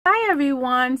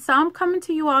everyone, so I'm coming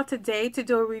to you all today to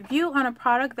do a review on a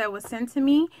product that was sent to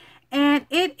me, and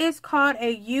it is called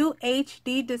a YOO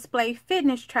HD display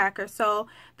fitness tracker. So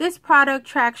this product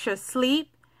tracks your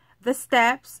sleep, the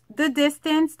steps, the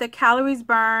distance, the calories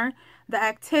burned, the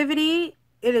activity.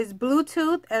 It is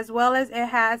Bluetooth, as well as it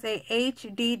has a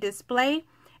HD display,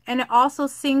 and it also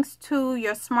syncs to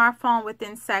your smartphone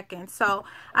within seconds. So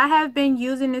I have been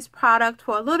using this product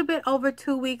for a little bit over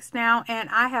 2 weeks now, and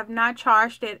I have not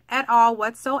charged it at all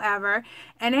whatsoever,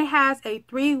 and it has a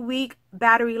 3-week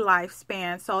battery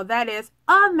lifespan. So that is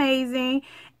amazing,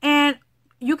 and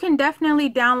you can definitely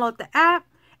download the app.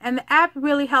 And the app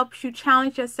really helps you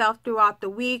challenge yourself throughout the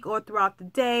week or throughout the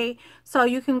day. So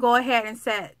you can go ahead and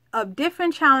set up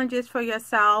different challenges for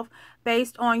yourself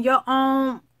based on your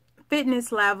own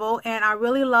fitness level. And I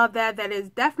really love that is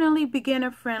definitely beginner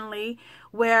friendly,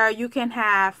 where you can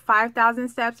have 5,000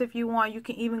 steps if you want. You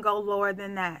can even go lower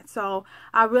than that. So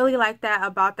I really like that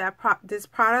about this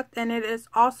product, and it is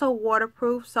also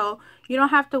waterproof, so you don't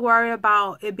have to worry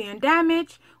about it being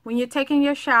damaged when you're taking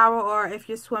your shower or if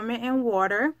you're swimming in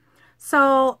water.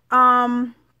 So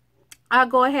I'll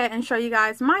go ahead and show you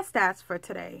guys my stats for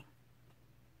today.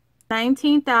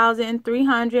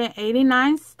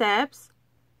 19,389 steps,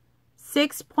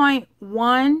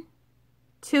 6.12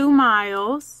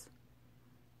 miles,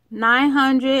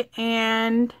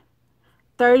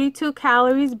 932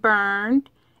 calories burned,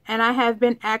 and I have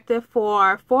been active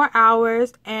for 4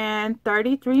 hours and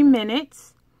 33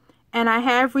 minutes, and I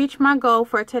have reached my goal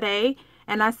for today,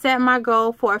 and I set my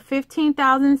goal for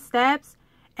 15,000 steps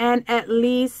and at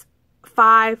least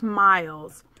 5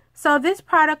 miles. So this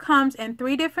product comes in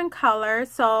 3 different colors.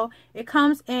 So it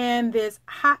comes in this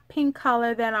hot pink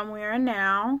color that I'm wearing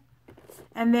now.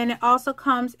 And then it also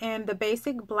comes in the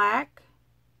basic black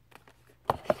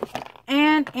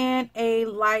and in a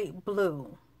light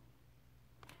blue.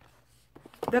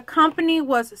 The company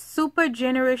was super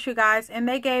generous, you guys, and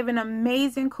they gave an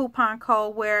amazing coupon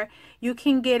code where you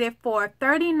can get it for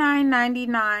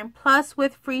 $39.99 plus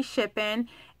with free shipping.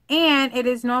 And it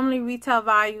is normally retail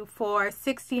value for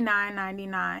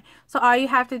 $69.99. So all you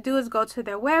have to do is go to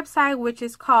their website, which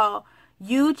is called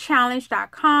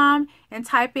YOOchallenge.com, and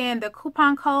type in the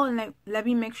coupon code. And let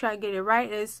me make sure I get it right.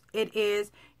 It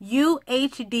is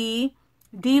UHD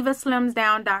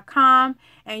divaslimsdown.com,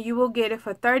 and you will get it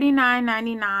for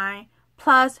 $39.99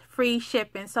 plus free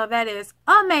shipping. So that is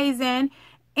amazing.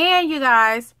 And you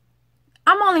guys,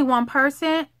 I'm only one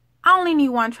person. I only need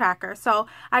one tracker. So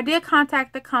I did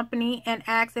contact the company and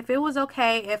asked if it was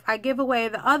okay if I give away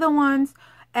the other ones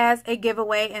as a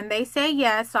giveaway, and they say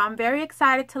yes. So I'm very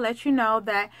excited to let you know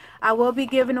that I will be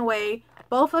giving away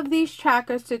both of these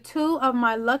trackers to 2 of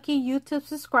my lucky YouTube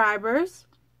subscribers.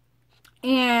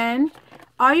 And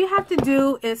all you have to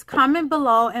do is comment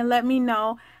below and let me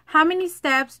know how many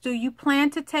steps do you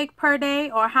plan to take per day,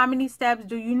 or how many steps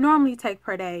do you normally take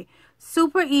per day.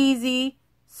 Super easy.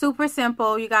 Super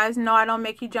simple. You guys know I don't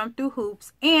make you jump through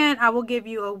hoops. And I will give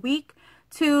you a week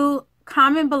to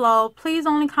comment below. Please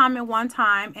only comment 1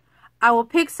 time. I will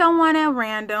pick someone at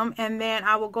random, and then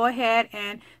I will go ahead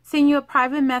and send you a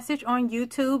private message on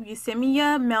YouTube. You send me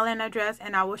your mailing address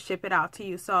and I will ship it out to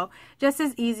you. So just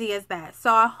as easy as that.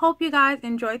 So I hope you guys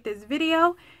enjoyed this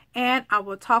video, and I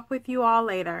will talk with you all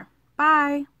later.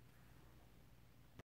 Bye.